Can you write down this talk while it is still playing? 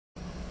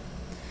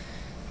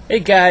Hey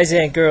guys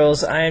and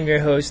girls, I am your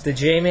host, the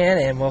J-Man,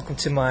 and welcome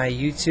to my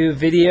YouTube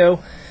video.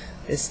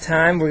 This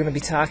time we're going to be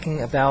talking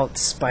about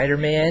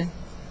Spider-Man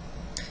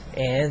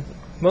and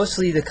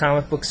mostly the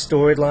comic book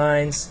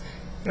storylines,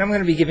 and I'm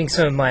going to be giving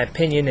some of my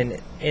opinion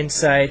and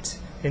insight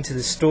into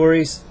the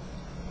stories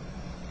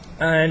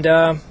and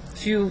a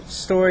few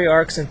story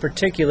arcs in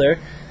particular.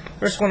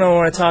 First one I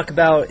want to talk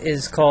about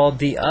is called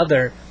The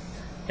Other,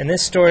 and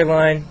this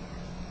storyline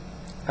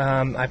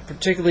I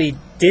particularly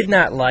did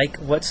not like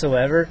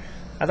whatsoever.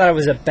 I thought it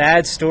was a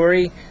bad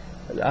story.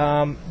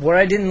 What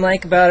I didn't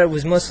like about it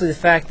was mostly the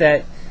fact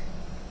that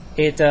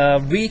it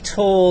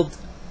retold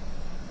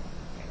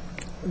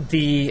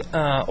the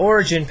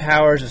origin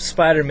powers of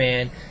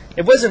Spider-Man.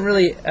 It wasn't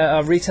really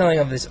a retelling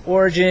of his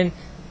origin.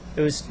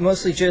 It was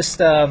mostly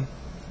just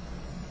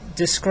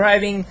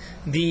describing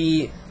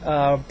the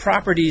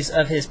properties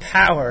of his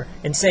power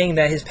and saying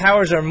that his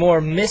powers are more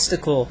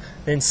mystical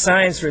than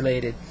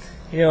science-related.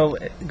 You know,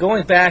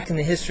 going back in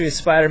the history of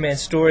Spider-Man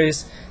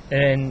stories,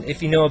 and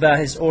if you know about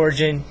his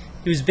origin,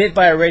 he was bit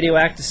by a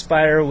radioactive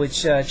spider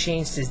which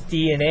changed his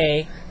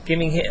DNA,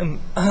 giving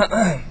him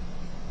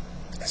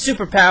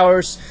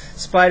superpowers,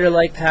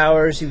 spider-like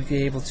powers. He would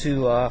be able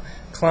to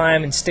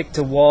climb and stick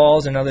to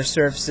walls and other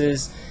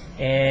surfaces,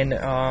 and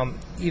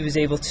he was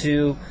able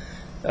to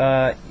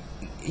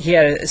he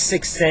had a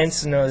sixth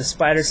sense, you know, the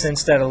spider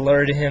sense that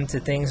alerted him to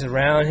things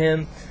around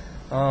him,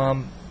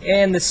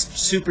 and the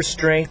super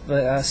strength,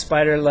 the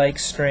spider-like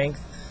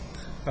strength.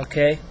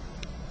 Okay,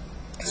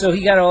 so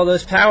he got all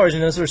those powers,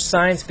 and those were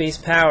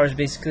science-based powers,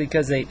 basically,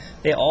 because they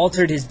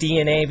altered his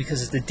DNA,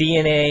 because the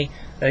DNA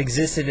that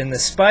existed in the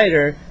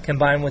spider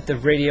combined with the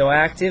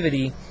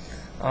radioactivity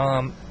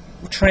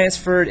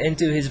transferred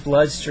into his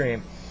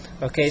bloodstream.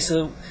 Okay,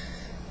 so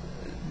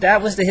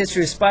that was the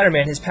history of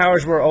Spider-Man. His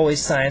powers were always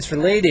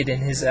science-related,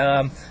 and his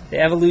the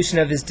evolution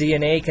of his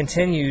DNA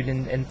continued,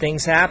 and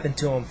things happened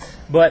to him.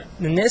 But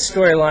in this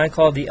storyline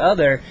called The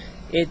Other,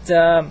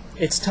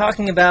 it's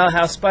talking about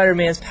how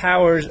Spider-Man's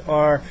powers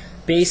are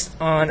based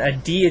on a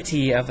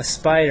deity of a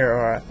spider,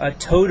 or a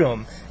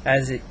totem,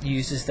 as it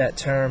uses that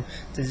term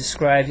to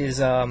describe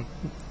his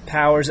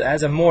powers,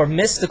 as a more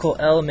mystical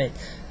element,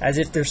 as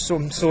if there's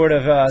some sort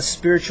of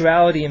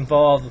spirituality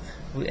involved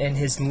in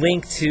his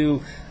link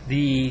to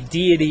the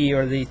deity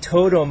or the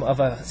totem of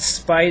a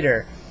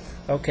spider.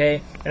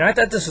 Okay, and I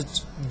thought this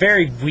was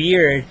very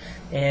weird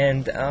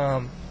and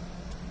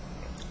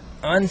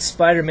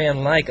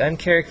un-Spider-Man-like,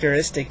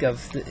 uncharacteristic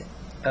of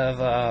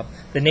the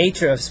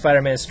nature of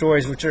Spider-Man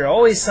stories, which are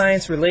always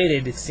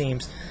science-related, it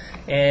seems.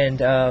 And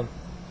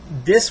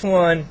this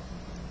one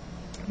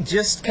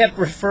just kept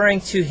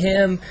referring to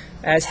him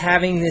as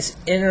having this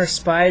inner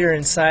spider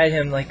inside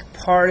him, like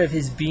part of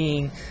his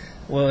being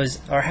was,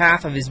 or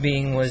half of his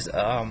being was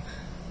a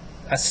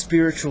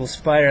spiritual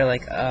spider.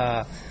 Like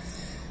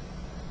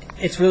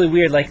it's really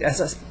weird, like an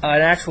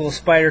actual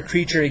spider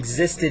creature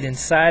existed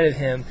inside of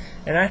him,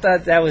 and I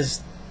thought that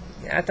was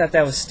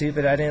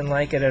stupid. I didn't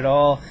like it at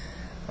all.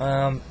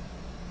 And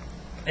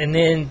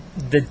then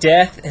the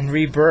death and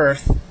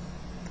rebirth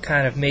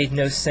kind of made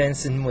no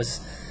sense and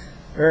was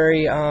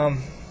very how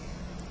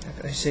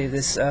can I say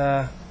this,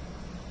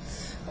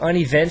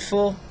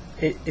 uneventful.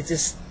 It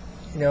just,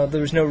 you know, there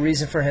was no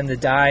reason for him to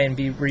die and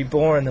be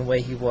reborn the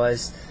way he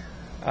was.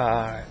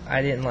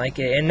 I didn't like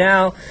it. And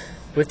now,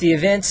 with the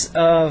events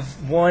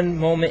of One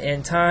Moment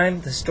in Time,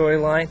 the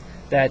storyline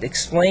that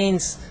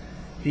explains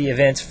the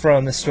events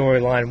from the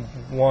storyline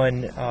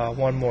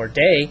One More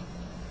Day,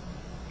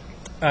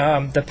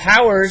 the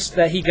powers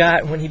that he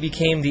got when he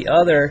became the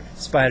other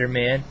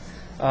Spider-Man,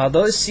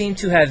 those seem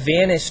to have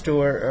vanished,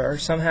 or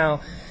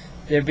somehow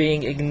they're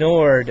being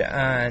ignored,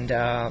 and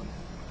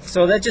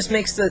so that just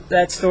makes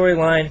that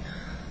storyline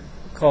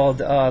called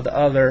The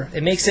Other,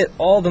 it makes it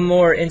all the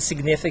more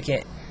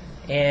insignificant.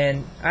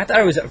 And I thought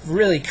it was a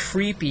really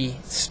creepy,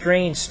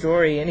 strange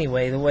story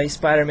anyway, the way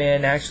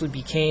Spider-Man actually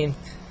became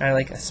kind of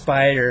like a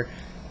spider.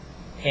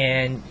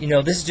 And, you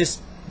know, this is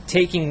just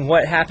taking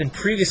what happened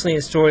previously in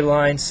the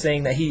storyline,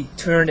 saying that he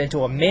turned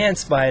into a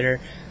man-spider,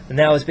 and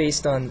that was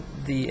based on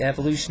the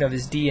evolution of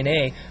his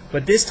DNA.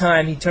 But this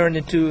time he turned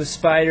into a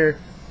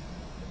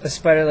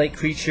spider-like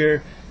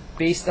creature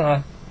based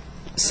on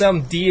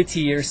some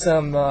deity or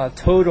some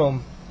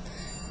totem.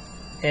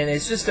 And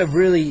it's just a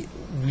really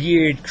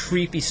weird,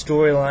 creepy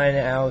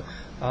storyline. How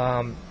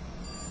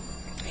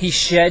he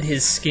shed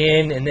his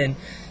skin, and then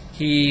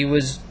he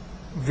was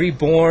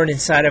reborn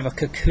inside of a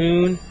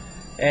cocoon,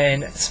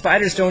 and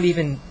spiders don't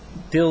even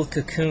build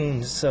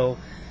cocoons, so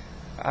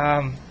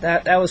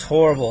that was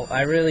horrible.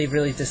 I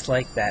really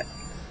disliked that.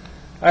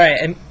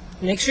 Alright, and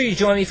make sure you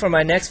join me for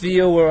my next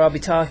video, where I'll be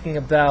talking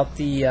about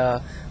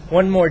the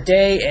One More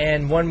Day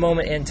and One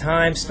Moment in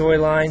Time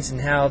storylines,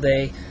 and how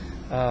they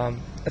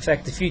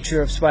affect the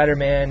future of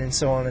Spider-Man, and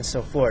so on and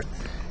so forth.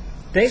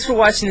 Thanks for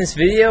watching this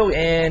video,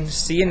 and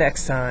see you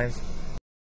next time.